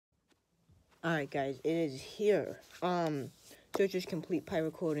Alright, guys, it is here. Searchers complete Pie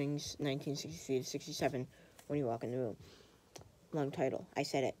Recordings 1963 to 67 when you walk in the room. Long title. I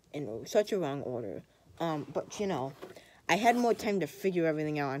said it in such a wrong order. But you know, I had more time to figure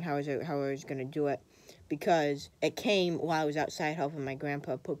everything out on how I was gonna do it because it came while I was outside helping my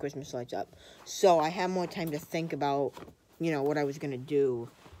grandpa put Christmas lights up. So I had more time to think about, you know, what I was gonna do.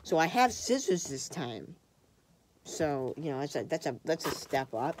 So I have scissors this time. So, you know, that's a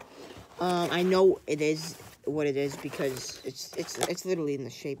step up. I know it is what it is because it's literally in the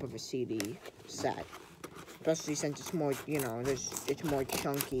shape of a CD set. Especially since it's more, you know, it's more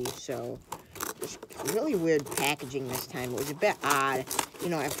chunky, so it's really weird packaging this time. It was a bit odd. You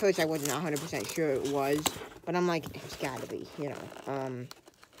know, at first I wasn't 100% sure it was, but I'm like, it's gotta be, you know.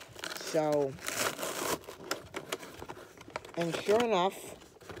 So, and sure enough,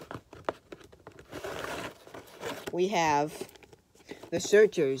 we have the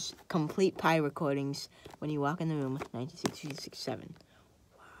Searchers complete Pie Recordings when you walk in the room, 1967.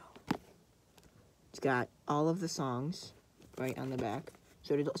 Wow. It's got all of the songs right on the back.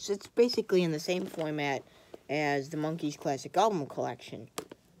 So it's basically in the same format as the Monkees Classic Album Collection.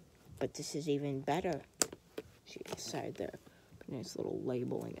 But this is even better. See the side there. Nice little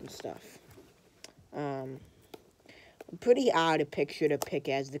labeling and stuff. Pretty odd a picture to pick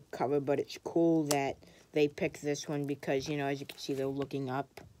as the cover, but it's cool that they picked this one because, you know, as you can see, they're looking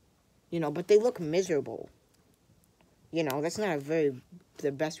up. You know, but they look miserable. You know, that's not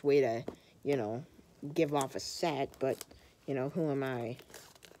the best way to, you know, give off a set, but, you know, who am I?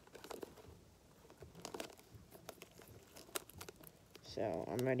 So,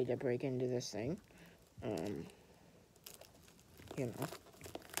 I'm ready to break into this thing. You know,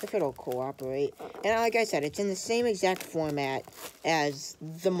 if it'll cooperate. And like I said, it's in the same exact format as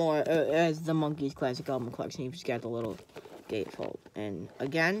the Monkees Classic Album Collection. You've just got the little gatefold. And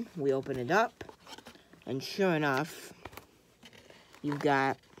again, we open it up, and sure enough, you've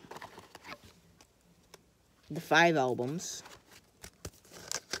got the 5 albums.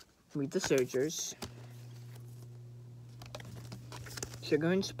 Meet the Searchers,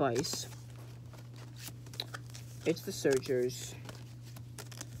 Sugar and Spice, It's the Searchers,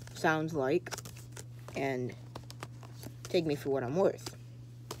 Sounds Like, and Take Me For What I'm Worth.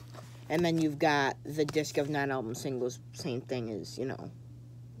 And then you've got the disc of 9 album singles, same thing as, you know,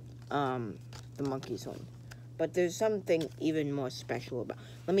 the Monkees one. But there's something even more special about.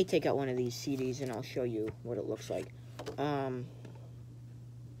 Let me take out one of these CDs and I'll show you what it looks like.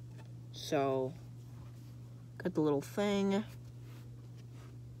 So, got the little thing.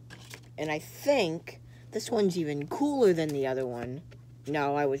 And I think this one's even cooler than the other one.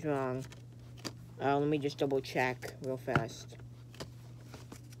 No, I was wrong. Let me just double check real fast.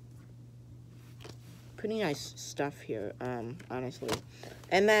 Pretty nice stuff here, honestly.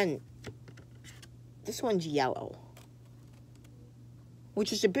 And then, this one's yellow.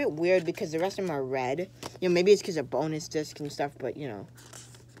 Which is a bit weird because the rest of them are red. You know, maybe it's because of bonus disc and stuff, but, you know.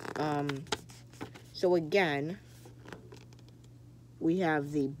 So again, we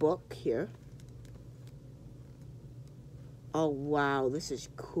have the book here. Oh, wow, this is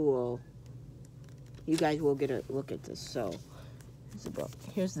cool. You guys will get a look at this. So, here's the book.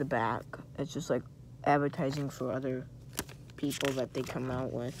 Here's the back. It's just like advertising for other people that they come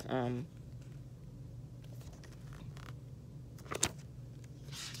out with.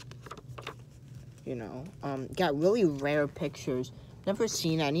 You know, got really rare pictures. Never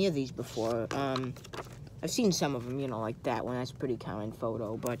seen any of these before. I've seen some of them, you know, like that one. That's a pretty common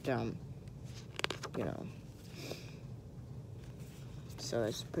photo, but, you know. So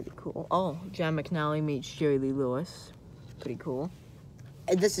that's pretty cool. Oh, John McNally meets Jerry Lee Lewis. Pretty cool.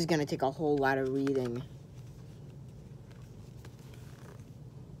 And this is going to take a whole lot of reading.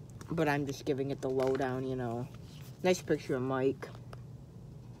 But I'm just giving it the lowdown, you know. Nice picture of Mike.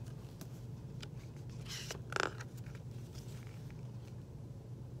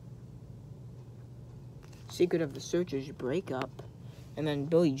 Secret of the Searchers breakup. And then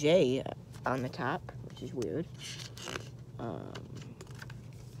Billy J on the top, which is weird.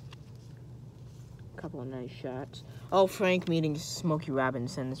 Couple of nice shots. Oh, Frank meeting Smokey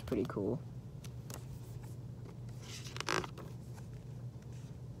Robinson. That's pretty cool.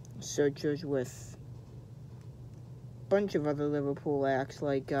 Searchers with a bunch of other Liverpool acts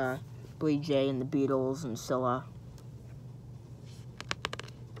like Billy J and the Beatles and Scylla.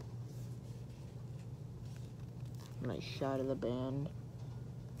 Nice shot of the band.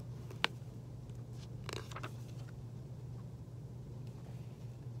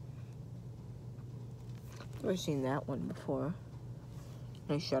 Never seen that one before.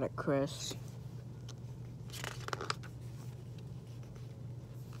 Nice shot at Chris.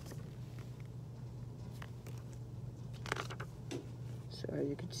 as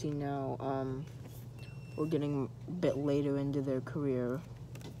you can see now, we're getting a bit later into their career.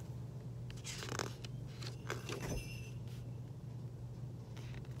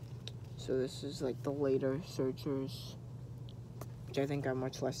 So this is like the later searchers, which I think are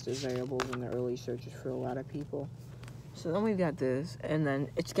much less desirable than the early searchers for a lot of people. So then we've got this, and then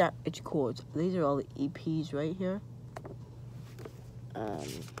it's cool. These are all the EPs right here.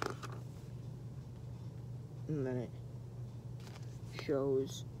 And then it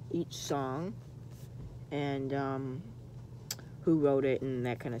shows each song and who wrote it and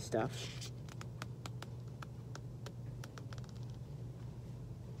that kind of stuff.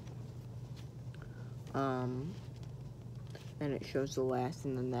 And it shows the last,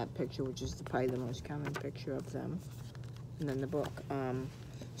 and then that picture, which is probably the most common picture of them, and then the book.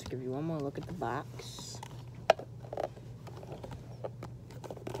 Let's give you one more look at the box,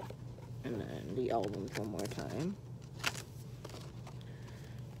 and then the albums one more time.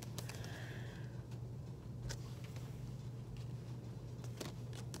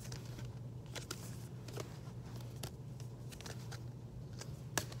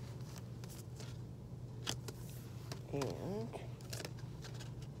 And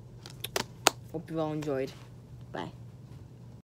hope you all enjoyed. Bye.